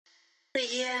The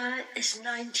year is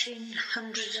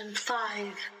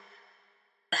 1905.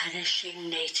 Vanishing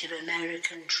Native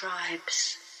American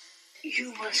tribes.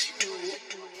 You must do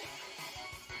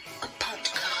a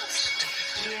podcast.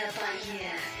 Year by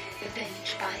year,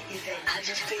 event by event. I'm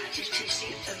afraid it is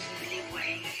the only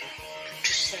way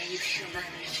to save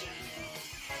humanity.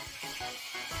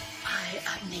 I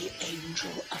am the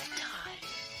angel of time.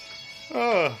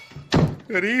 Oh,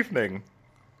 good evening.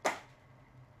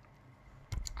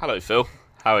 Hello, Phil.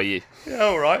 How are you? Yeah,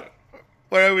 all right.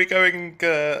 Where are we going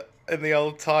in the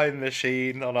old time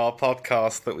machine on our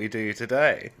podcast that we do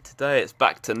today? Today it's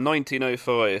back to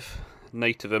 1905.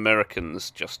 Native Americans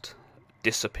just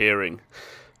disappearing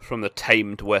from the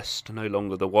tamed West, no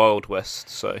longer the Wild West,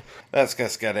 so... Let's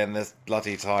just get in this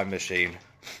bloody time machine.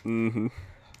 Mm-hmm.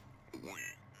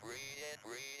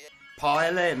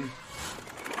 Pile in.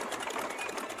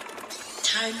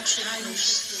 Time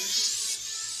travelers.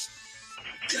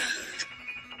 Go.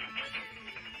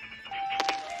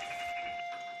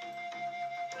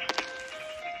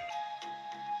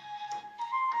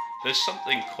 There's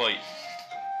something quite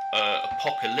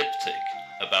apocalyptic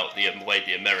about the way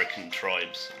the American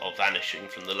tribes are vanishing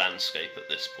from the landscape at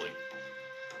this point.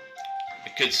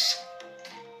 Because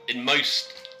in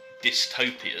most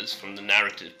dystopias, from the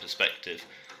narrative perspective,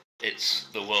 it's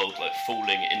the world like falling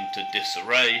into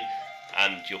disarray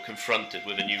and you're confronted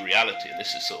with a new reality, and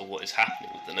this is sort of what is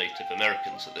happening with the Native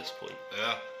Americans at this point.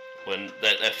 Yeah. When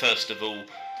they're first of all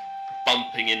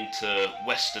bumping into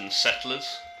Western settlers,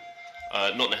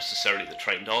 not necessarily the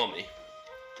trained army,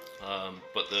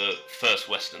 but the first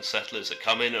Western settlers that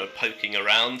come in are poking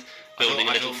around, building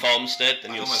a little farmstead,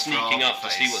 and you're sneaking up to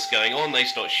see what's going on. They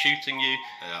start shooting you.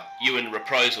 Yeah. You in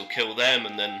reprisal kill them,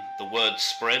 and then the word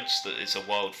spreads that it's a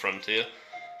wild frontier.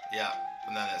 Yeah,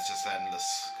 and then it's just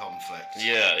endless conflict.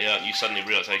 Yeah, and you suddenly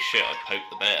realise, oh shit, I poked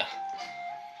the bear.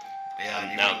 Yeah,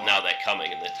 And now they're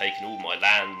coming and they're taking all my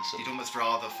lands. And... You'd almost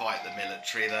rather fight the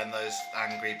military than those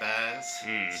angry bears,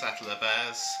 settler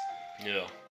bears. Yeah.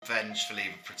 Vengefully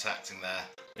protecting their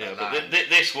Yeah, land. but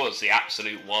this was the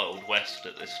absolute Wild West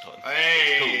at this time.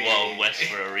 Hey! It's called Wild West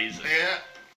for a reason. Yeah.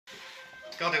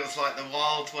 God, it was like the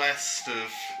Wild West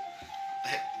of...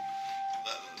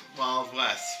 Wild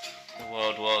West. The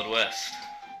Wild Wild West.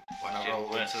 When I Jim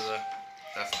rolled West. into the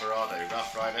Desperado,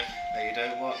 Rough Rider. No, you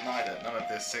don't want neither. None of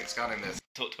this six-gunning this.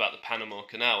 Talked about the Panama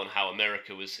Canal and how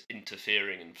America was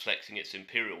interfering and flexing its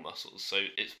imperial muscles, so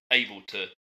it's able to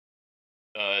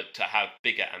have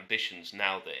bigger ambitions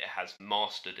now that it has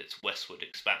mastered its westward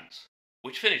expanse,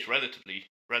 which finished relatively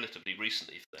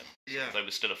recently for them. Yeah. They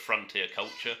were still a frontier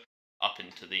culture up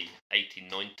into the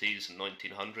 1890s and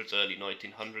 1900s, early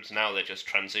 1900s. Now they're just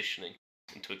transitioning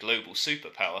into a global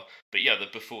superpower. But yeah,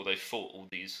 before they fought all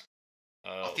these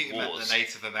I think you wars. meant the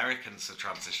Native Americans are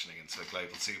transitioning into a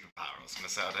global superpower. I was going to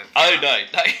say, I don't think Oh that- no,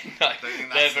 don't think they're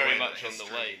that's the very way much that on the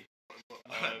history- way.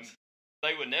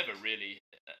 They were never really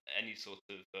any sort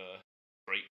of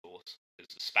great force,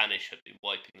 because the Spanish had been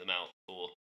wiping them out for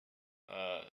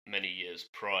many years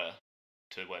prior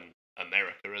to when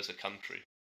America as a country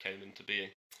came into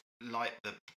being. like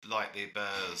the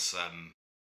Boers,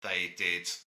 they did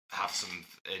have some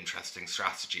interesting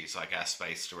strategies, I guess,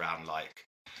 based around like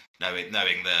knowing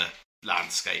the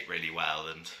landscape really well,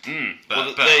 and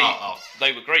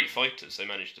They were great fighters. They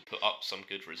managed to put up some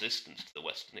good resistance to the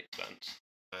Western expanse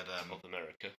of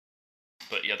America.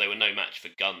 But yeah, they were no match for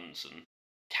guns and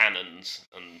cannons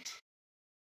and,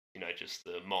 you know, just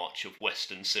the march of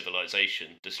Western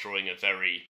civilization, destroying a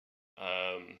very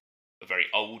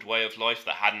old way of life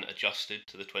that hadn't adjusted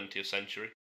to the 20th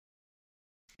century.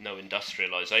 No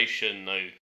industrialization, no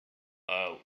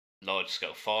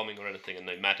large-scale farming or anything, a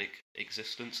nomadic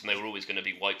existence, and they were always going to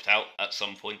be wiped out at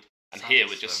some point. And here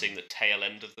we're just seeing the tail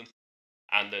end of them.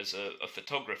 And there's a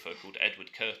photographer called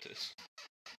Edward Curtis,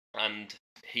 and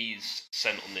he's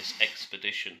sent on this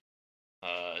expedition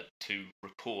to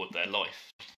record their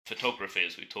life. Photography,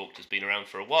 as we talked, has been around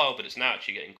for a while, but it's now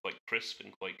actually getting quite crisp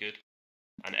and quite good.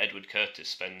 And Edward Curtis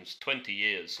spends 20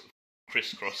 years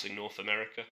crisscrossing North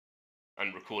America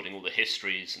and recording all the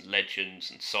histories and legends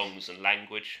and songs and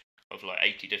language of like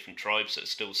 80 different tribes that are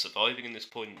still surviving in this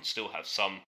point and still have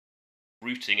some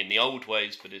rooting in the old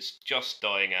ways, but it's just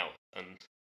dying out, and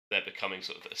they're becoming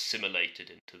sort of assimilated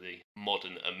into the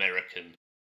modern American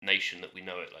nation that we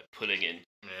know it, like pulling in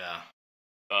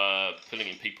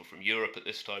people from Europe at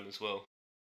this time as well,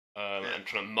 and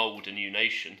trying to mould a new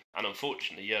nation. And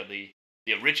unfortunately,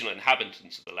 the original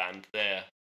inhabitants of the land, their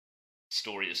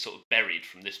story is sort of buried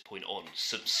from this point on,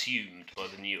 subsumed by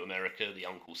the new America, the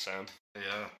Uncle Sam.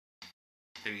 Yeah.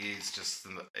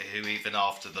 Who even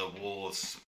after the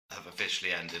wars have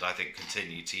officially ended, I think,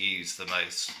 continue to use the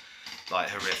most like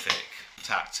horrific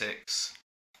tactics.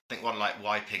 I think one like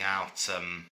wiping out.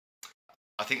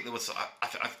 I think there was.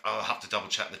 I'll have to double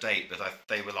check the date, but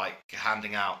they were like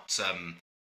handing out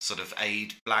sort of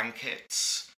aid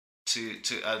blankets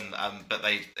but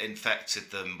they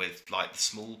infected them with like the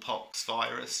smallpox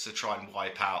virus to try and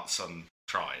wipe out some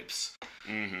tribes.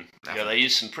 Mm-hmm. Yeah, they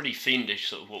used some pretty fiendish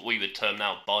sort of what we would term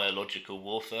now biological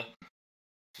warfare.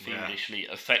 Fiendishly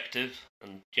effective,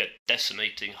 and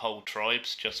decimating whole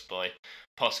tribes just by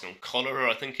passing on cholera.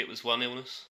 I think it was one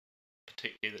illness,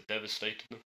 particularly that devastated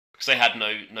them, because they had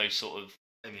no sort of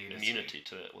immunity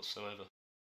to it whatsoever.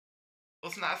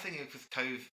 Wasn't that a thing with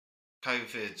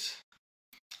COVID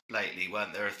lately?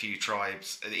 Weren't there a few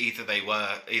tribes? Either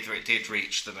it did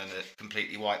reach them and it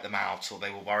completely wiped them out, or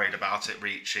they were worried about it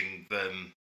reaching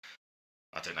them.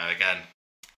 I don't know. Again,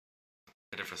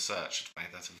 bit of research made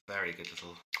that a very good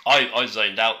little. I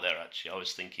zoned out there actually. I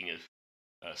was thinking of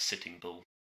Sitting Bull.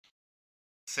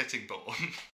 Sitting Bull.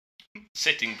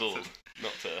 Sitting Bull.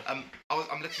 Not.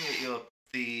 I'm looking at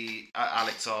the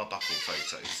Alex Arbuckle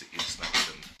photos that you just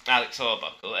mentioned. Alex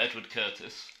Arbuckle, Edward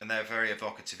Curtis, and they're very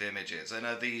evocative images. And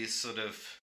are these sort of?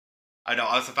 I know.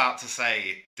 I was about to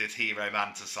say, did he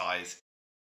romanticise?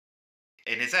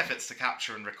 In his efforts to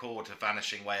capture and record a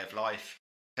vanishing way of life,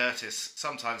 Curtis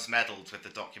sometimes meddled with the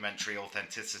documentary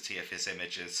authenticity of his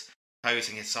images,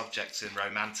 posing his subjects in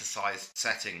romanticised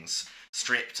settings,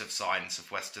 stripped of signs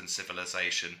of Western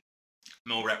civilization,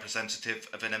 more representative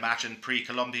of an imagined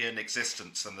pre-Columbian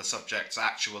existence than the subjects'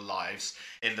 actual lives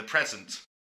in the present.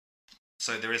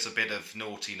 So there is a bit of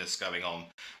naughtiness going on,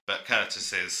 but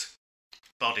Curtis's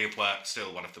body of work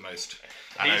still one of the most.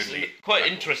 He's quite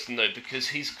interesting though, because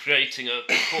he's creating a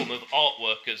form of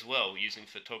artwork as well, using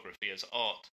photography as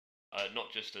art,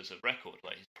 not just as a record.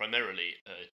 Like he's primarily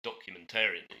a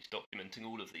documentarian. He's documenting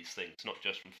all of these things, not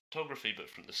just from photography, but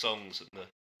from the songs and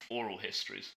the oral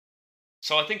histories.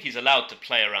 So I think he's allowed to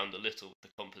play around a little with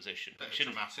the composition.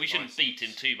 We shouldn't beat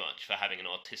him too much for having an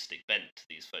artistic bent to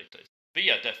these photos. But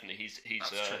yeah, definitely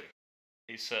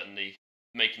he's certainly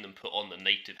making them put on the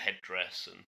native headdress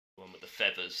and the one with the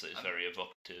feathers that is very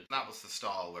evocative. That was the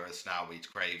style, whereas now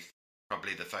we'd crave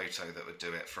probably the photo that would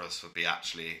do it for us would be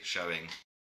actually showing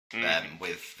them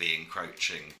with the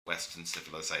encroaching Western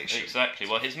civilization. Exactly.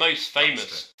 Well, his most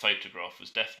famous photograph was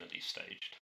definitely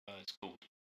staged. It's called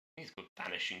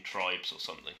Vanishing Tribes or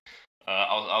something.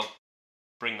 I'll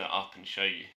bring that up and show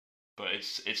you. But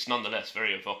it's nonetheless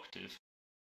very evocative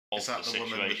of Is that the the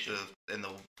woman situation. in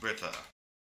the river?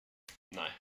 No,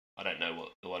 I don't know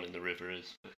what the one in the river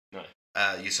is. But no.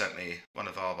 You sent me one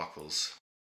of Arbuckle's.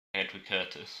 Edward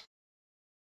Curtis.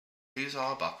 Who's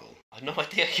Arbuckle? I have no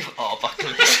idea who Arbuckle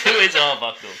is. Who is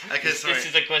Arbuckle? Okay, this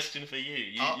is a question for you.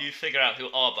 You figure out who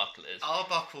Arbuckle is.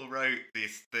 Arbuckle wrote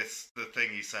the thing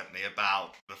you sent me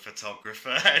about the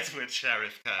photographer Edward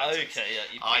Sheriff Curtis. Okay,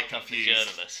 yeah, you picked up the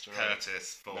journalist. Right?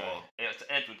 Curtis for... No, it's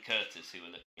Edward Curtis who we're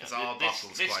looking at.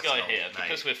 Arbuckle's this quite guy an old here, name.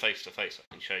 because we're face to face,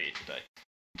 I can show you today.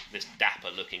 This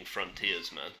dapper-looking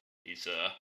frontiersman. He's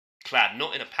clad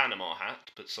not in a Panama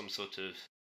hat, but some sort of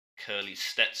curly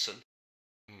Stetson.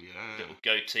 Yeah. Little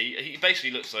goatee. He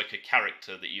basically looks like a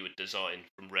character that you would design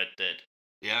from Red Dead.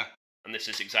 Yeah. And this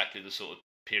is exactly the sort of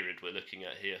period we're looking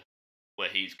at here, where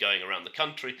he's going around the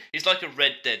country. He's like a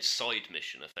Red Dead side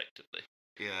mission, effectively.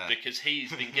 Yeah. Because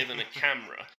he's been given a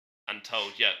camera and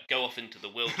told, go off into the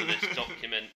wilderness,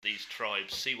 document these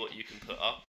tribes, see what you can put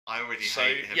up. I already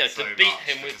hate him so to beat much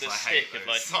him with the I stick hate of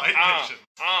those like,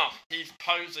 side he's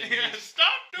posing. Stop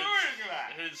doing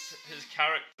that! His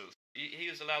characters. He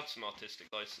was allowed some artistic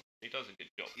license. He does a good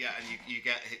job. Yeah, and you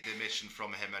get the mission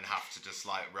from him and have to just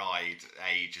like ride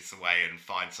ages away and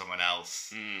find someone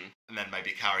else, and then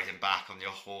maybe carry him back on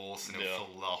your horse and he'll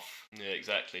fall off. Yeah,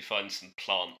 exactly. Find some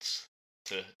plants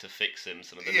to fix him,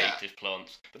 some of the native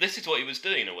plants. But this is what he was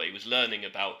doing in a way. He was learning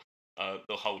about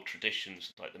the whole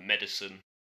traditions, like the medicine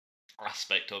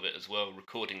aspect of it as well,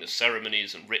 recording the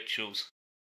ceremonies and rituals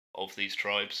of these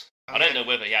tribes. I don't know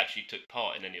whether he actually took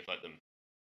part in any of like them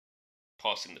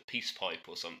passing the peace pipe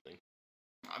or something.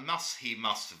 He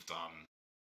must have done.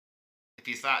 If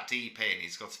he's that deep in,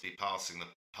 he's got to be passing the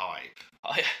pipe.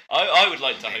 I would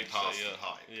like to hope so. The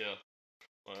pipe. Yeah.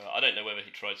 Well, I don't know whether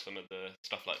he tried some of the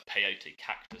stuff like peyote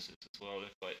cactuses as well. They're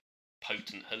quite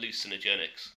potent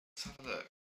hallucinogenics. Let's have a look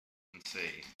and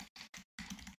see.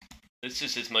 This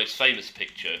is his most famous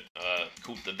picture,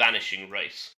 called The Vanishing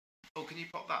Race. Oh, can you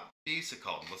pop that music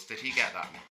on? Did he get that?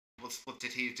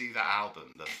 Did he do that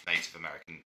album, the Native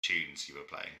American tunes you were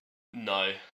playing?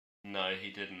 No,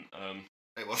 he didn't.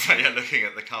 It wasn't. You're looking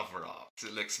at the cover art.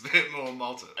 It looks a bit more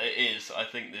modern. It is. I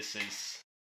think this is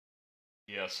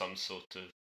Yeah, some sort of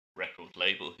record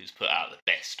label who's put out the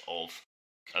best of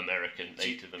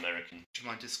Native American. Do you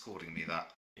mind discording me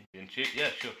that? Indian tune? Yeah,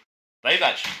 sure. They've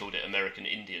actually called it American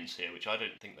Indians here, which I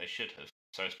don't think they should have.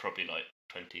 So it's probably like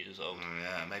 20 years old.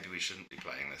 Yeah, maybe we shouldn't be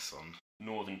playing this one.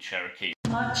 Northern Cherokee.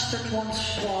 Much that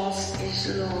once was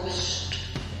is lost.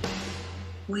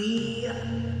 We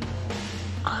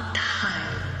are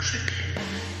time tripping,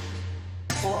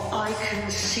 for I can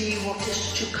see what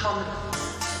is to come.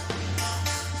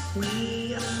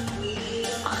 We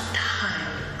are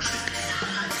time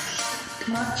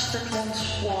tripping. Much that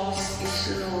once was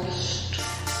is lost.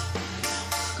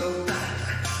 Go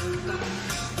back,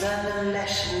 learn the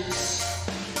lessons.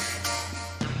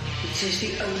 It is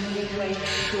the only way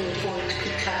to avoid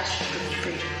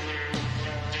catastrophe.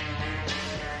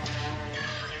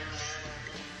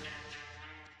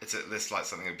 Is this like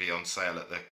something that would be on sale at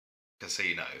the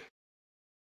casino?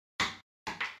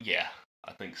 Yeah,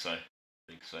 I think so.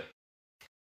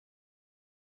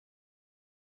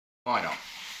 Why not?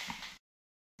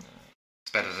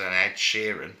 It's better than Ed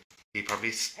Sheeran. He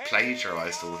probably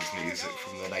plagiarised all his music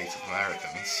from the Native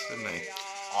Americans, didn't he?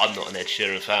 I'm not an Ed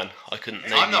Sheeran fan. I couldn't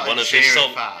name I'm not one a of his Sheeran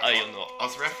songs. fan. Oh, you're not. I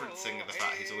was referencing the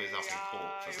fact he's always up in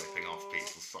court for ripping off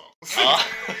people's songs.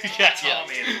 Yeah.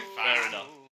 Fair enough.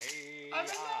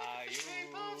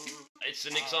 It's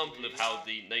an example of how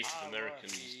the Native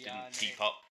Americans didn't keep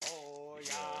up with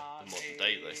the modern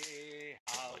day, though.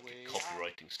 Like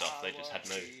copywriting stuff, they just had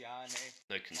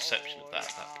no conception of that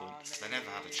at that point. They never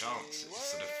had a chance. It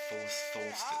just sort of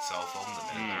forced itself on them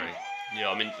in a very Yeah,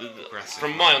 I mean,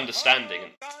 from way. my understanding,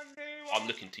 I'm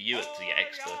looking to you as the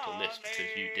expert on this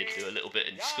because you did do a little bit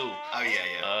in school. Oh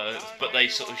yeah. But they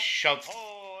sort of shoved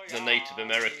the Native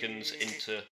Americans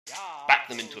backed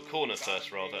them into a corner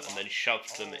first rather, and then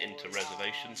shoved them into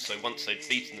reservations. So once they'd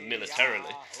beaten them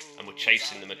militarily and were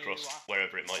chasing them across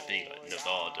wherever it might be, like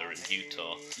Nevada and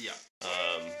Utah,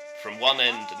 from one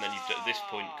end, and then you've at this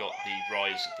point got the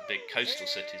rise of the big coastal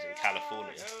cities in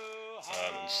California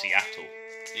and Seattle.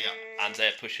 Yeah. And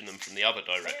they're pushing them from the other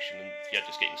direction, and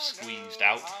just getting squeezed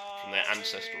out from their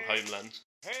ancestral homelands,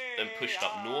 then pushed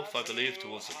up north, I believe,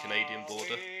 towards the Canadian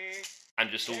border, and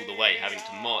just all the way having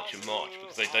to march and march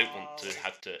because they don't want to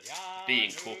have to be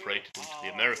incorporated into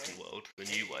the American world the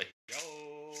new way.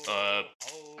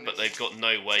 But they've got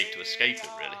no way to escape it,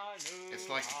 really. It's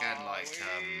like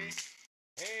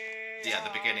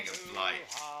the beginning of like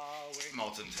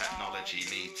modern technology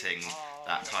meeting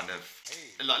that kind of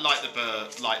like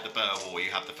the Boer War.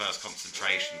 You had the first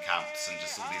concentration camps and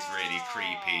just all these really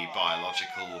creepy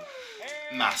biological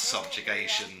mass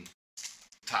subjugation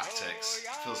tactics.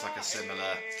 Feels like a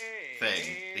similar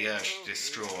thing. The urge to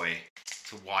destroy,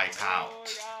 to wipe out.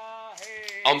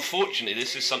 Unfortunately,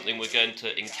 this is something we're going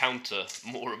to encounter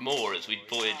more and more as we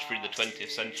voyage through the 20th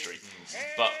century.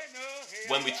 But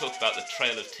when we talk about the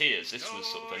Trail of Tears, this was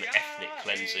sort of an ethnic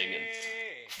cleansing and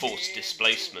forced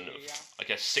displacement of, I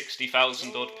guess,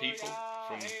 60,000 odd people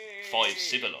from 5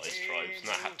 civilised tribes, and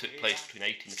that took place between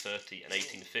 1830 and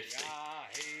 1850.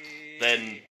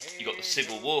 Then you got the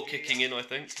Civil War kicking in, I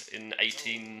think, in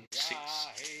 1860.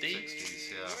 60s,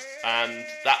 yeah. And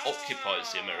that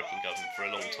occupies the American government for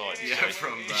a long time.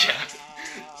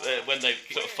 When they're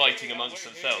sort of fighting amongst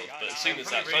themselves. But as soon as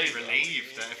that's really over,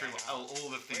 relieved that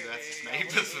all of the US's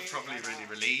neighbours are probably really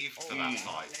relieved for that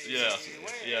fight. Yeah,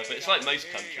 but it's like most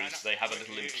countries, they have a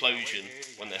little implosion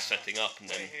when they're setting up, and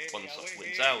then one side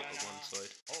wins out on one side.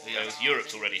 Whereas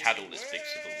Europe's already had all its big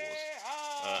civil wars.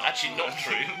 Actually,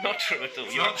 not true at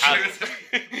all. Europe has.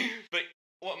 But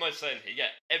what am I saying here? Yeah,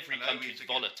 every country's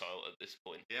volatile at this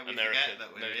point. Yeah, we America, forget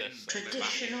that we're in.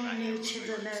 Traditional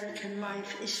Native American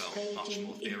life is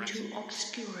fading into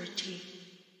obscurity,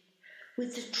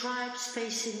 with the tribes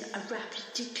facing a rapid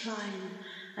decline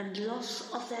and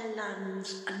loss of their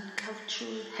lands and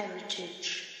cultural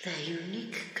heritage. Their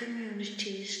unique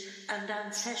communities and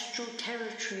ancestral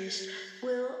territories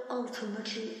will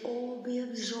ultimately all be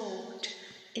absorbed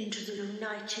into the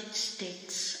United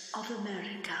States of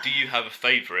America. Do you have a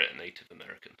favourite Native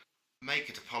American? Make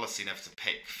it a policy never to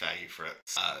pick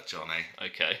favourites, Johnny.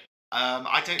 Okay.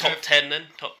 I don't Top 10 then?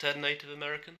 Top 10 Native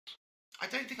Americans? I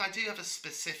don't think I do have a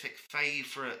specific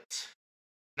favourite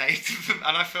Native,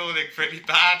 and I'm feeling pretty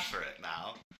bad for it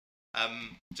now.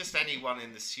 Just anyone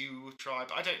in the Sioux tribe.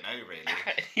 I don't know really.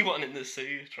 Anyone in the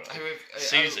Sioux tribe?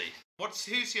 Suzie.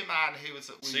 Who's your man who was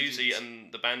at Suzie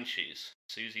and the Banshees.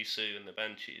 Suzie Sioux and the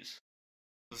Banshees.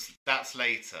 That's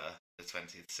later, the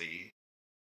 20th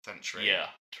century. Yeah,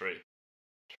 true.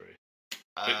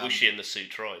 But was she in the Sioux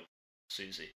tribe,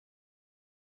 Suzie?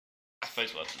 I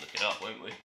suppose we'll have to look it up, won't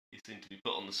we? You seem to be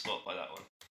put on the spot by that one.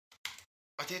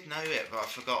 I did know it, but I've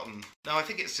forgotten. No, I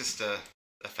think it's just a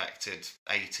affected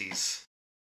 80s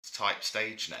type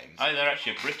stage names. Oh, they're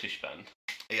actually a British band.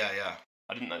 Yeah, yeah.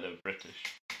 I didn't know they were British.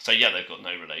 So yeah, they've got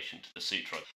no relation to the Sioux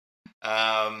tribe.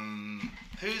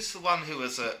 Who's the one who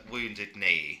was at Wounded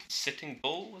Knee? Sitting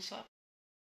Bull, was that?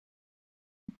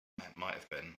 It might have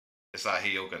been. Is that who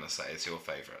you're going to say is your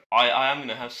favourite? I am going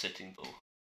to have Sitting Bull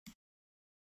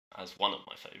as one of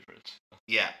my favourites.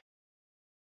 Yeah.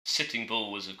 Sitting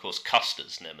Bull was, of course,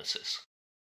 Custer's nemesis.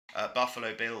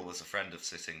 Buffalo Bill was a friend of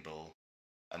Sitting Bull,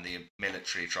 and the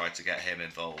military tried to get him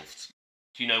involved.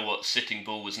 Do you know what Sitting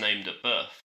Bull was named at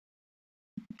birth?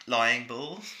 Lying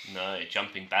Bull? No,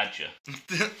 Jumping Badger.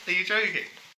 Are you joking?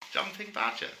 Jumping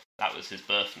Badger? That was his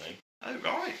birth name. Oh,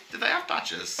 right. Do they have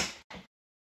badgers?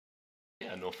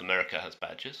 Yeah, North America has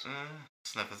badgers.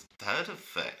 I've never heard of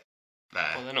it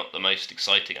there. Well, they're not the most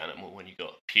exciting animal when you've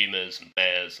got pumas and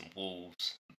bears and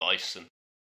wolves and bison.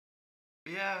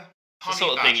 Yeah. It's the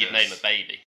sort of thing you'd name a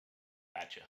baby.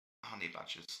 Badger. Honey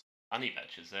badgers. Honey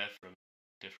badgers, they're from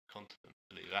different continents,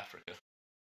 I believe, Africa.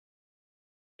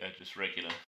 Yeah, just regular,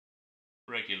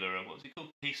 what was he called?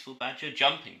 Peaceful badger?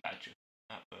 Jumping badger.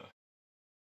 At birth.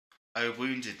 Oh,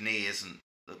 Wounded Knee isn't...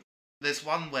 There's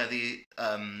one where the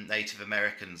Native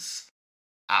Americans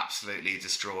absolutely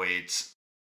destroyed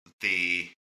the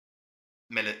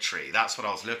military. That's what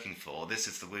I was looking for. This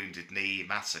is the Wounded Knee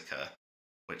massacre,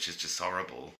 which is just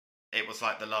horrible. It was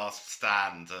like the last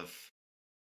stand of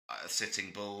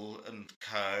Sitting Bull and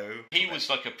co. He was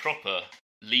like a proper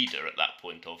leader at that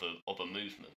point of a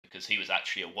movement, because he was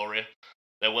actually a warrior.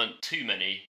 There weren't too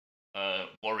many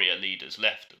warrior leaders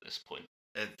left at this point.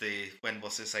 When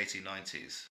was this?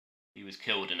 1890s? He was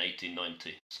killed in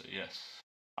 1890, so yes.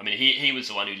 I mean, he was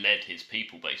the one who led his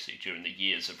people, basically, during the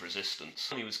years of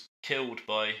resistance. He was killed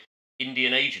by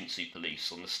Indian Agency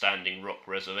police on the Standing Rock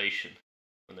Reservation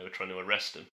when they were trying to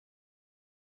arrest him.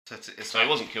 So he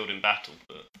wasn't killed in battle,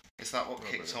 but... Is that what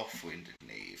kicked off Wounded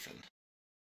Knee, even?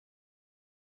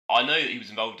 I know that he was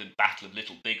involved in Battle of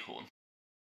Little Bighorn.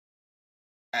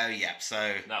 Oh, yeah,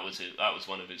 so... That was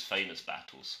one of his famous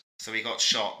battles. So he got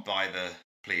shot by the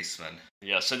policeman.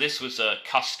 Yeah, so this was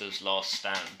Custer's last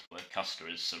stand, where Custer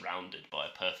is surrounded by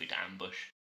a perfect ambush.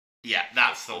 Yeah,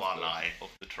 that's the one of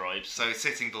the tribes. So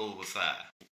Sitting Bull was there?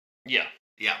 Yeah.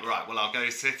 Yeah, right, well I'll go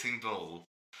Sitting Bull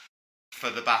for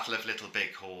the Battle of Little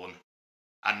Bighorn,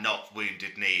 and not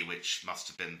Wounded Knee, which must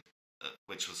have been...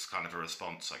 which was kind of a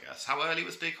response, I guess. How early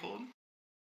was Bighorn?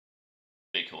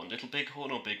 Bighorn. Little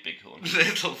Bighorn or Big Bighorn?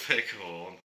 Little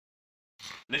Bighorn.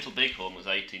 Little Bighorn was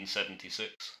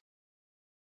 1876.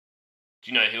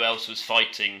 Do you know who else was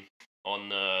fighting on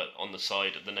the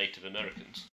side of the Native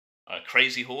Americans?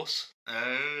 Crazy Horse.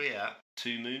 Oh, yeah.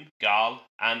 Two Moon, Gal,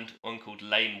 and one called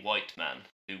Lame White Man,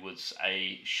 who was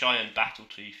a Cheyenne battle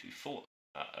chief who fought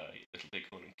at Little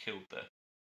Bighorn and killed there.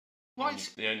 Why?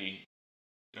 The only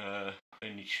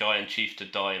Cheyenne chief to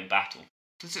die in battle.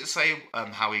 Does it say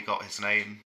how he got his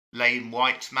name? Lame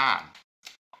White Man.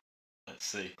 Let's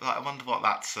see. I wonder what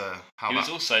that's... he was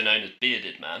also known as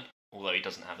Bearded Man, although he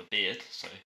doesn't have a beard, so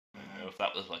I don't know if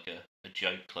that was like a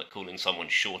joke, like calling someone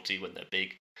shorty when they're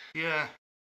big. Yeah.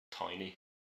 Tiny.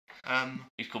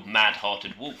 He's called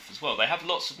Mad-Hearted Wolf as well. They have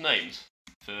lots of names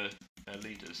for their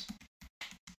leaders.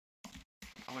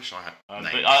 I wish I had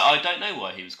names. But I don't know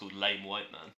why he was called Lame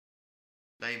White Man.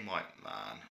 Lame White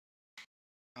Man.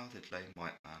 How did Lame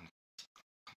White Man...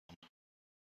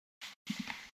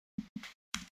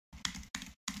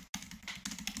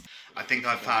 I think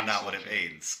I found out what it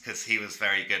means, because he was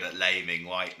very good at laming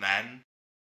white men,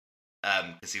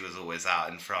 because he was always out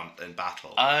in front in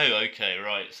battle. Oh, okay,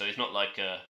 right. So he's not like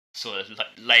a sort of like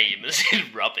lame as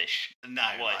in rubbish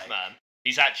white man.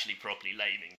 He's actually properly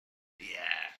laming.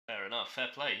 Yeah. Fair enough, fair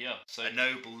play, yeah. So a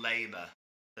noble lamer.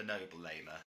 The noble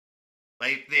lamer.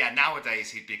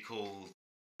 Nowadays he'd be called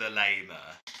the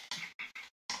lamer.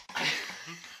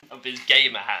 Of his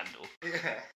gamer handle.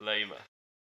 Yeah. Lamer.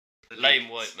 Lame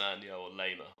white man, yeah, or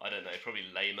lamer. I don't know, probably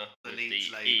lamer. The with Leeds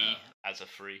the lamer. E as a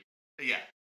free. Yeah.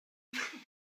 I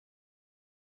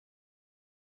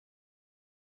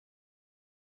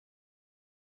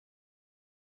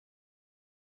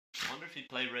wonder if he'd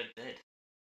play Red Dead.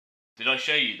 Did I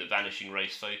show you the Vanishing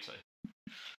race photo?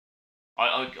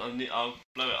 I'll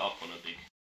blow it up on a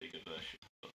bigger version.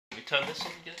 Can we turn this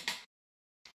on again?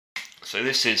 So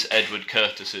this is Edward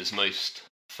Curtis's most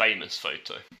famous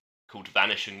photo, called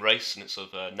Vanishing Race, and it's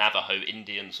of Navajo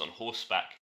Indians on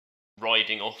horseback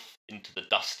riding off into the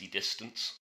dusty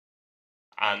distance.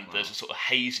 And there's a sort of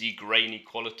hazy, grainy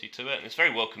quality to it, and it's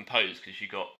very well composed because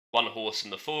you've got one horse in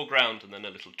the foreground and then a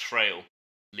little trail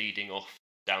leading off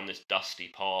down this dusty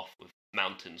path with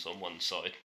mountains on one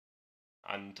side.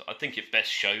 And I think it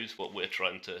best shows what we're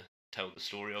trying to tell the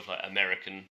story of, like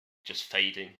American just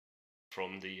fading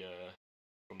from the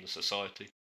society,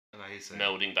 Amazing.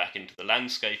 melding back into the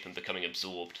landscape and becoming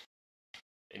absorbed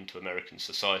into American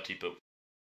society, but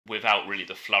without really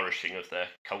the flourishing of their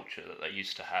culture that they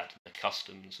used to have, their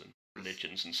customs and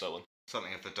religions and so on.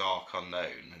 Something of the dark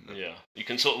unknown. Yeah, you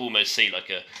can sort of almost see like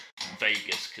a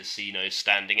Vegas casino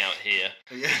standing out here,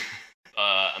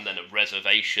 and then a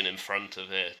reservation in front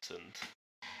of it, and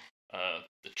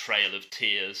the Trail of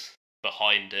Tears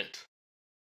behind it.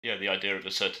 Yeah, the idea of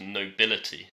a certain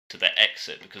nobility to their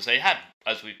exit, because they had,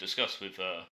 as we've discussed with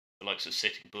the likes of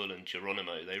Sitting Bull and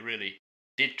Geronimo, they really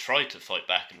did try to fight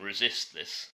back and resist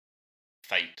this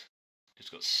fate.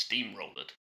 Just got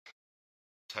steamrolled.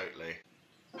 Totally.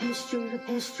 History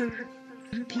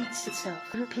repeats itself.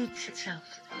 History repeats itself.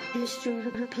 History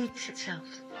repeats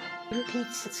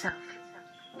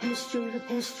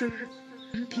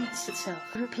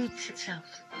itself.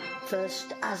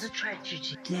 First as a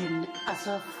tragedy, then as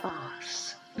a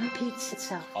farce. Repeats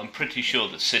itself. I'm pretty sure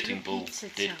that Sitting Bull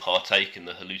did partake in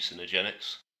the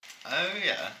hallucinogenics. Oh,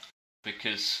 yeah.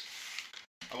 Because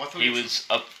Oh, I thought he was,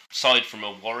 aside from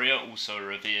a warrior, also a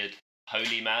revered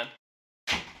holy man.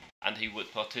 And he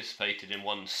participated in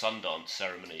one Sundance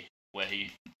ceremony where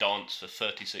he danced for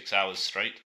 36 hours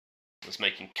straight. Was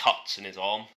making cuts in his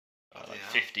arm, like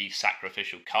 50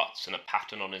 sacrificial cuts and a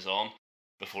pattern on his arm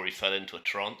before he fell into a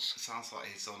trance. It sounds like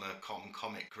he's on a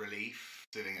comic relief,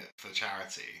 doing it for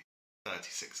charity.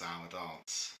 36-hour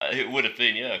dance. It would have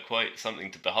been, yeah, quite something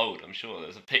to behold, I'm sure.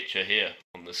 There's a picture here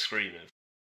on the screen of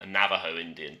a Navajo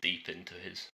Indian deep into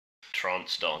his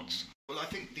trance dance. Well, I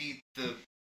think the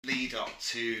lead up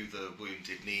to the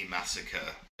Wounded Knee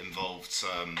massacre involved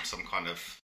some kind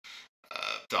of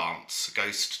dance,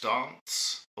 ghost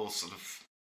dance, or sort of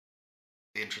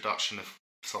the introduction of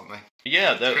something.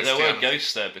 Yeah, there were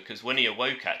ghosts there, because when he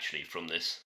awoke actually from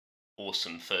this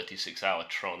awesome 36-hour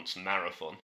trance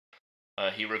marathon,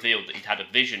 he revealed that he'd had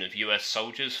a vision of US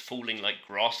soldiers falling like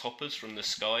grasshoppers from the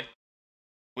sky,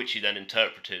 which he then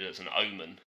interpreted as an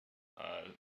omen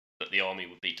that the army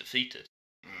would be defeated.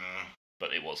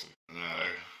 But it wasn't. No,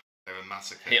 they were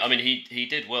massacred. He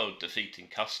did well defeating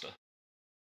Custer,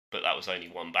 but that was only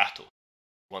one battle.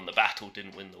 Won the battle,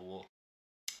 didn't win the war.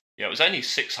 Yeah, it was only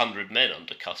 600 men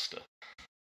under Custer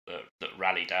that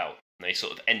rallied out. And they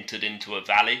sort of entered into a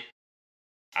valley,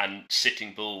 and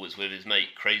Sitting Bull was with his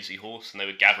mate Crazy Horse, and they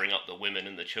were gathering up the women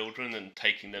and the children and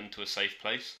taking them to a safe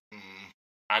place.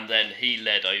 And then he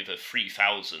led over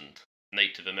 3,000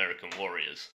 Native American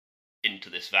warriors into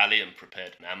this valley and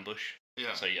prepared an ambush.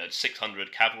 Yeah. So you had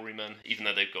 600 cavalrymen, even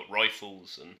though they've got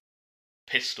rifles and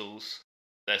pistols,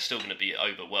 they're still going to be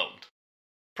overwhelmed.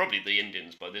 Probably the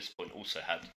Indians by this point also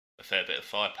had a fair bit of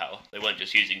firepower. They weren't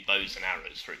just using bows and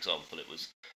arrows, for example. It was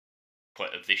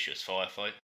quite a vicious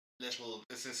firefight. Is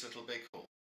this Little Bighorn?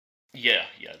 Yeah,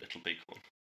 Little Bighorn.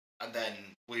 And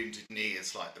then Wounded Knee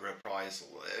is like the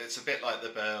reprisal. It's a bit like the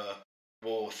Boer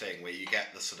War thing, where you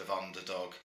get the sort of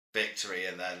underdog victory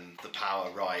and then the power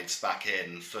rides back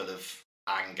in full of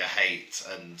anger, hate,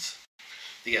 and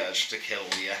the urge to kill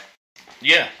you.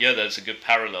 Yeah, there's a good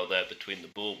parallel there between the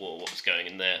Boer War, what was going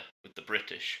in there with the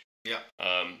British. Yeah.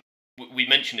 We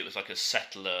mentioned it was like a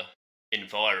settler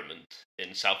environment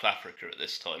in South Africa at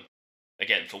this time.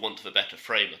 Again, for want of a better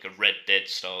frame, like a Red Dead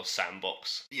style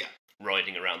sandbox. Yeah.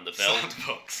 Riding around the veldt.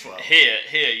 Sandbox, well. Here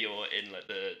you're in like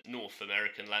the North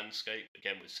American landscape,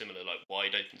 again with similar like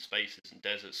wide open spaces and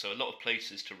deserts, so a lot of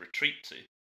places to retreat to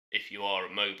if you are a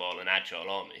mobile and agile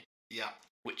army. Yeah.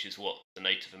 Which is what the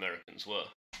Native Americans were.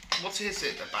 What is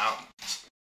it about,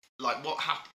 like, what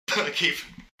happened?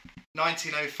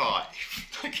 1905.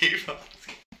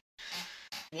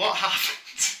 What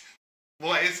happened?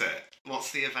 What is it?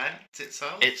 What's the event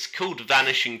itself? It's called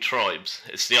Vanishing Tribes.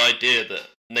 It's the idea that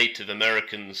Native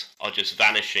Americans are just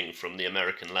vanishing from the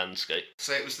American landscape.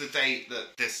 So it was the date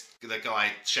that the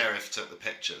guy, Sheriff, took the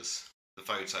pictures, the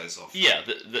photos of. Yeah,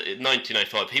 the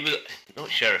 1905. He was not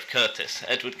Sheriff Curtis,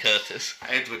 Edward Curtis.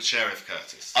 Edward Sheriff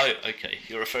Curtis. Oh, okay.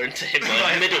 You're referring to him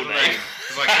by middle name,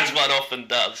 as one often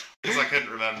does. Because I couldn't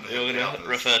remember. You're going to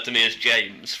refer to me as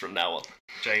James from now on.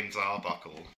 James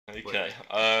Arbuckle. Okay.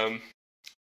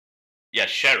 Yeah,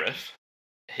 Sheriff.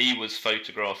 He was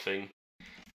photographing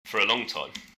for a long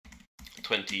time,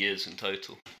 20 years in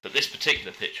total. But this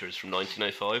particular picture is from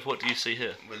 1905. What do you see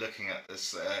here? We're looking at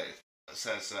this. It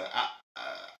says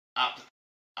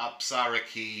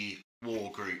Apsariki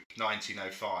War Group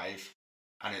 1905,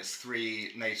 and it's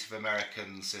 3 Native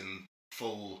Americans in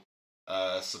full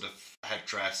sort of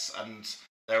headdress, and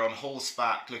they're on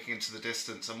horseback looking into the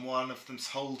distance, and one of them's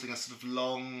holding a sort of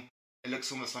long, it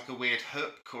looks almost like a weird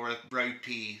hook or a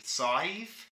ropey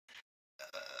scythe.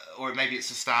 Or maybe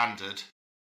it's a standard.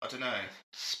 I don't know.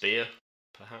 Spear,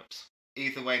 perhaps.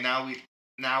 Either way, now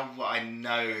I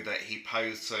know that he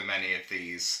posed so many of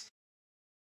these,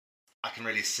 I can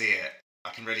really see it. I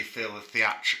can really feel the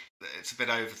it's a bit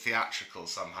over theatrical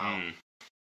somehow.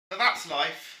 But that's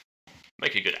life.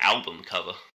 Make a good album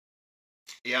cover.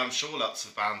 Yeah, I'm sure lots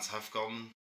of bands have gone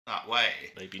that way.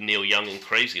 Maybe Neil Young and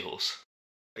Crazy Horse.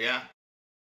 Yeah.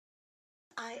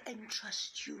 I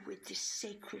entrust you with this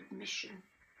sacred mission.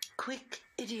 Quick,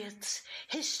 idiots.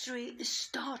 History is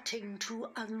starting to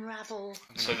unravel.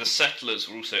 So the settlers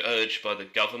were also urged by the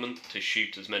government to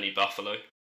shoot as many buffalo.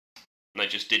 And they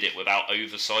just did it without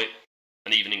oversight,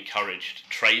 and even encouraged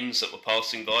trains that were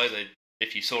passing by.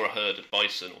 If you saw a herd of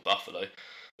bison or buffalo,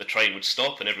 the train would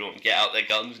stop and everyone would get out their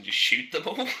guns and just shoot them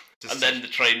all. Then the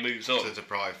train moves on. To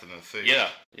deprive them of food. Yeah,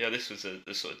 this was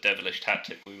the sort of devilish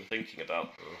tactic we were thinking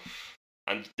about.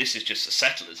 And this is just the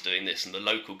settlers doing this and the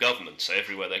local government. So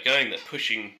everywhere they're going, they're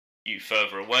pushing you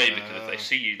further away, because if they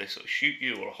see you, they sort of shoot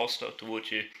you or are hostile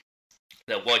towards you.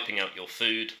 They're wiping out your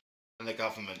food. And the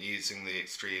government using the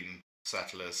extreme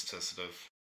settlers to sort of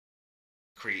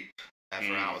creep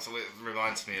ever out. So it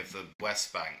reminds me of the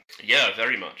West Bank. Yeah,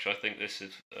 very much. I think this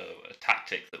is a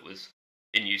tactic that was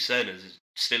in use then, is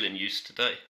still in use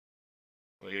today,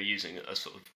 where you're using a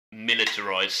sort of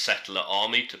militarised settler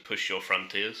army to push your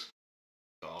frontiers.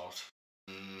 God.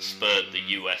 Spurred the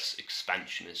US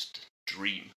expansionist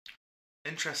dream.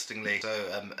 Interestingly,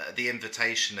 so the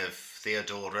invitation of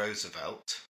Theodore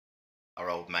Roosevelt,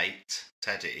 our old mate,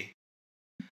 Teddy,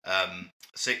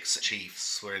 6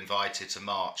 chiefs were invited to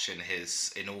march in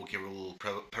his inaugural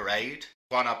parade.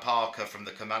 Juana Parker from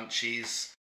the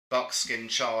Comanches, Buckskin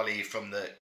Charlie from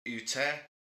the Ute,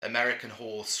 American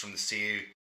Horse from the Sioux,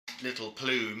 Little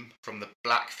Plume from the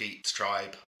Blackfeet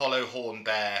tribe, Hollow Horn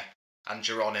Bear, and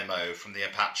Geronimo from the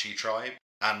Apache tribe.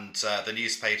 And the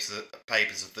newspapers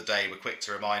of the day were quick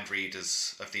to remind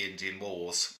readers of the Indian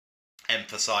Wars,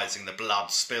 emphasising the blood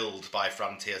spilled by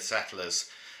frontier settlers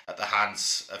at the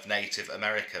hands of Native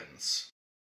Americans.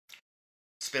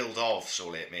 Spilled of,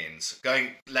 surely it means.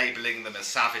 Labelling them as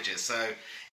savages. So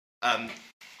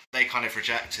they kind of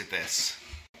rejected this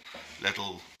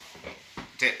little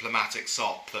diplomatic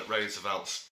sop that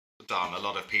Roosevelt's done. A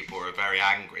lot of people were very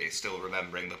angry, still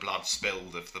remembering the blood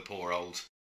spilled of the poor old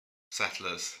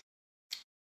settlers.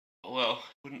 Well,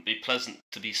 it wouldn't be pleasant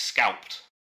to be scalped.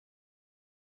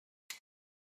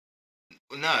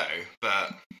 No,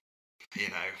 but, you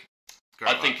know...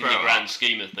 I think in the grand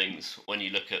scheme of things, when you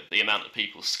look at the amount of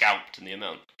people scalped and the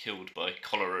amount killed by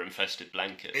cholera-infested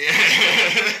blankets,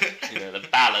 you know, the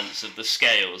balance of the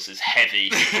scales is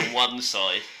heavy on one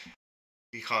side.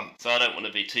 You can't... So I don't want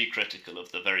to be too critical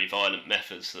of the very violent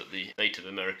methods that the Native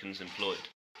Americans employed.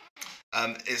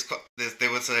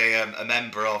 There was a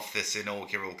member of this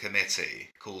inaugural committee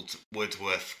called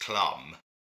Woodworth Clum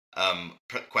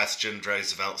questioned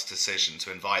Roosevelt's decision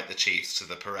to invite the chiefs to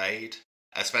the parade,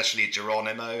 especially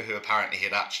Geronimo, who apparently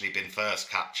had actually been first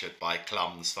captured by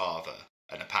Clum's father,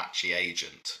 an Apache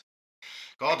agent.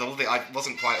 God, I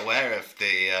wasn't quite aware of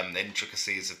the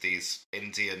intricacies of these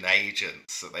Indian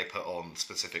agents that they put on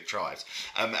specific tribes.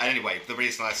 Anyway, the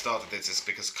reason I started this is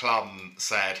because Clum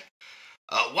said,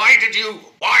 why,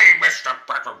 Mr.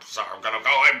 I'm gonna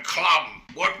go in Clum,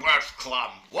 Woodworth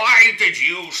Clum. Why did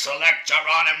you select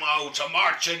Geronimo to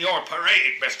march in your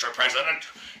parade, Mr. President?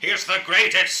 He is the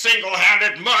greatest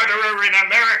single-handed murderer in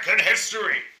American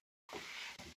history.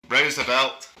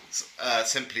 Roosevelt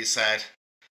simply said,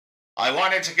 I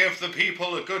wanted to give the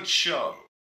people a good show.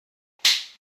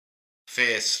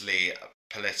 Fiercely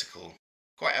political,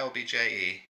 quite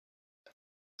LBJ-y.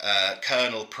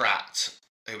 Colonel Pratt,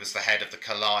 who was the head of the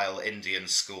Carlisle Indian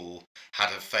School, had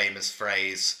a famous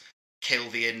phrase, kill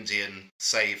the Indian,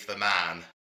 save the man.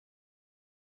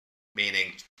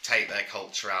 Meaning, take their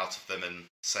culture out of them and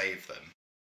save them.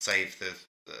 Save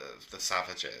the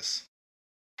savages.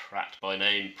 Pratt by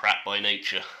name, Pratt by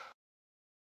nature.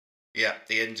 Yeah,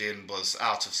 the Indian was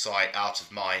out of sight, out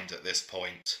of mind at this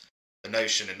point. The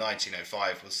notion in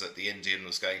 1905 was that the Indian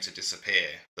was going to disappear,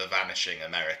 the vanishing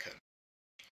American.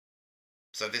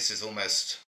 So this is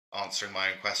almost answering my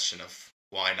own question of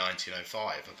why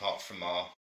 1905. Apart from our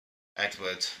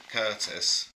Edward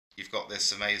Curtis, you've got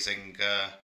this amazing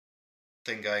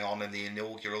thing going on in the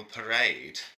inaugural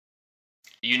parade.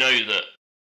 You know that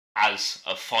as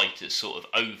a fight is sort of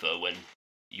over when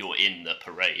you're in the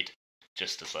parade,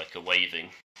 just as like a waving.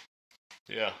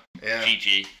 Yeah.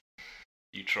 GG.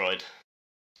 You tried.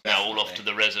 Now all off to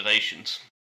the reservations.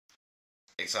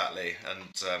 exactly.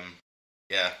 And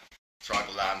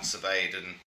tribal land surveyed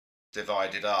and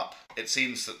divided up. It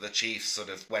seems that the chiefs sort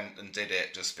of went and did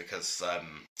it just because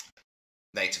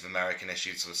Native American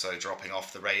issues were so dropping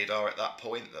off the radar at that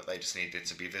point that they just needed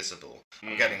to be visible.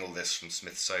 I'm getting all this from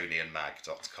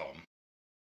SmithsonianMag.com.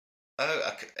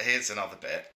 Oh, here's another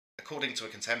bit. According to a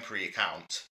contemporary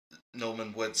account,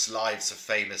 Norman Wood's Lives of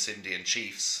Famous Indian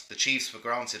Chiefs, the chiefs were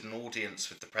granted an audience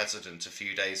with the president a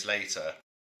few days later.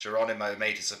 Geronimo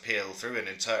made his appeal through an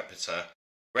interpreter.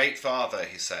 "Great Father,"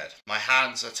 he said, "my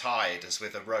hands are tied as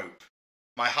with a rope.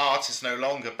 My heart is no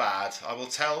longer bad. I will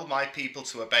tell my people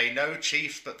to obey no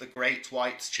chief but the great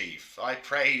white chief. I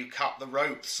pray you cut the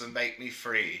ropes and make me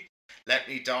free. Let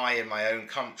me die in my own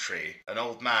country, an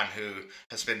old man who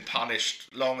has been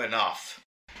punished long enough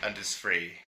and is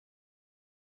free."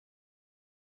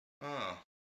 Oh.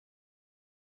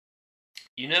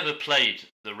 You never played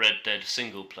the Red Dead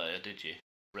single player, did you?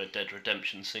 Red Dead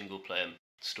Redemption single player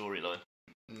storyline.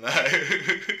 No.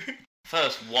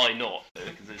 First, why not?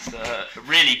 Because it's a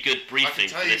really good briefing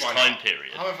for this time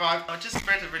period. However, I just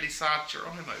read a really sad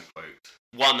Geronimo quote.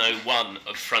 101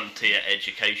 of frontier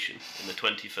education in the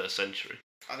 21st century.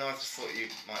 I know, I just thought you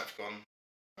might have gone,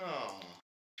 oh,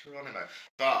 Geronimo.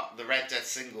 But the Red Dead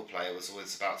single player was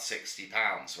always about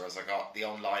 £60, whereas I got the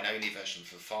online only version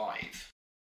for £5.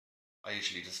 I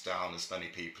usually just down as many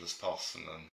people as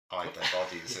possible and hide their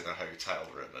bodies in a hotel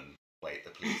room and wait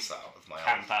the police out of my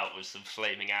Camp out with some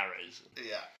flaming arrows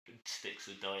and sticks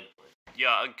of dynamite.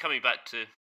 Yeah, and coming back to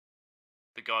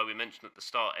the guy we mentioned at the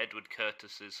start, Edward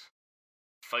Curtis's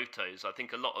photos, I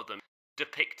think a lot of them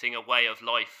depicting a way of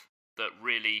life that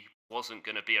really wasn't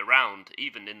going to be around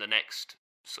even in the next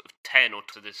sort of 10 or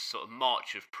to this sort of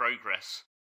march of progress,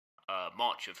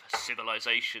 march of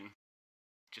civilization,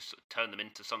 just sort of turn them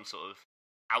into some sort of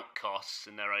outcasts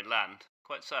in their own land.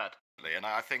 Quite sad. And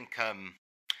I think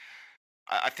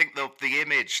the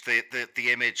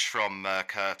image from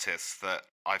Curtis that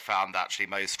I found actually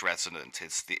most resonant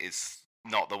is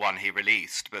not the one he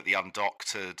released, but the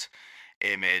undoctored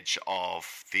image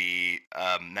of the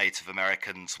Native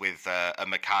Americans with a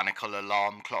mechanical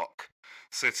alarm clock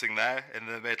sitting there in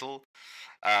the middle.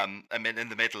 In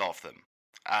the middle of them.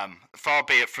 Far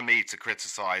be it from me to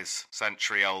criticise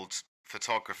century-old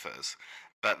photographers,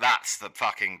 but that's the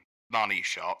fucking money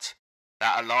shot.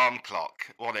 That alarm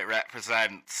clock, what it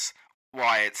represents,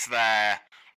 why it's there,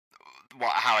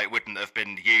 how it wouldn't have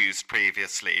been used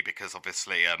previously, because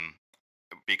obviously it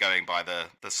would be going by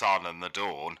the sun and the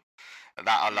dawn.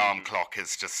 That alarm clock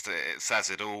is just, it says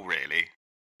it all, really.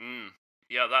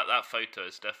 Yeah, that photo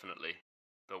is definitely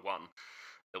the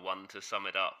one to sum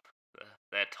it up.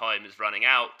 Their time is running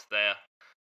out. They're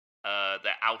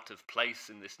out of place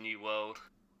in this new world.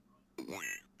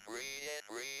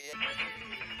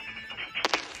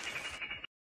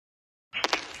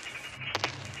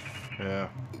 Yeah.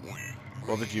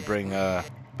 What did you bring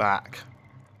back?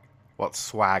 What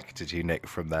swag did you nick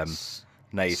from them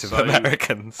Native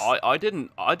Americans? I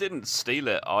didn't steal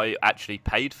it. I actually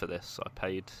paid for this. I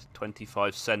paid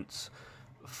 25 cents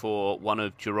for one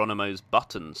of Geronimo's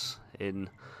buttons. In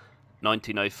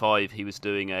 1905, he was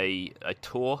doing a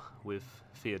tour with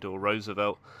Theodore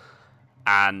Roosevelt,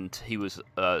 and he was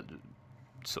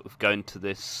sort of going to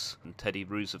this Teddy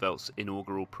Roosevelt's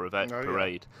inaugural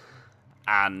parade.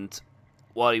 And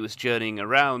while he was journeying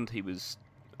around, he was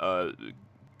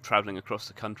travelling across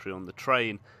the country on the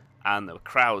train, and there were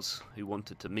crowds who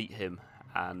wanted to meet him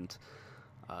and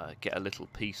get a little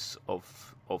piece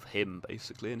of him,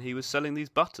 basically. And he was selling these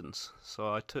buttons,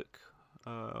 so I took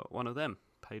one of them,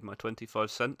 paid my 25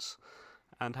 cents,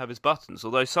 and have his buttons.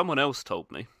 Although someone else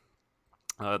told me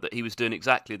that he was doing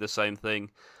exactly the same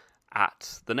thing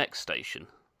at the next station.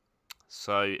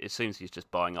 So it seems he's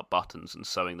just buying up buttons and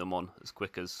sewing them on as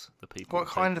quick as the people. What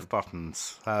kind of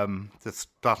buttons? Just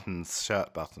buttons,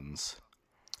 shirt buttons.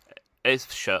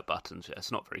 It's shirt buttons, yeah.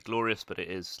 It's not very glorious, but it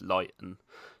is light and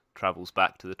travels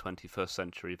back to the 21st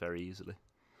century very easily.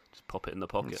 Just pop it in the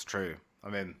pocket. It's true. I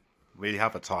mean, we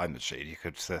have a time machine. You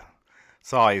could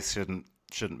size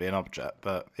shouldn't be an object,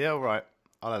 but yeah, all right,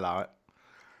 I'll allow it.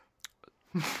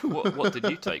 What did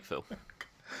you take, Phil?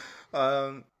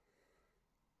 I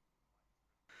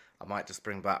might just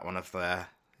bring back one of their,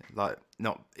 like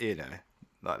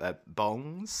their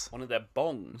bongs. One of their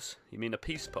bongs? You mean a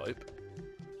peace pipe?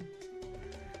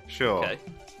 Sure. Okay.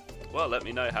 Well, let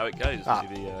me know how it goes.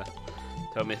 Maybe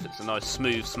tell me if it's a nice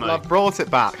smooth smoke. Well, I've brought it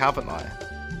back, haven't I?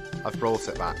 I've brought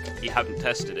it back. You haven't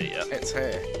tested it yet. It's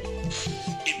here.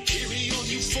 Imperial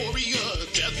euphoria,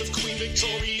 death of Queen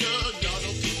Victoria. Not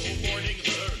a people mourning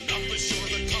her, not for sure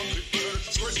the conquered bird.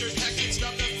 Scorched her tactics,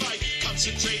 not the fight.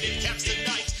 Concentrated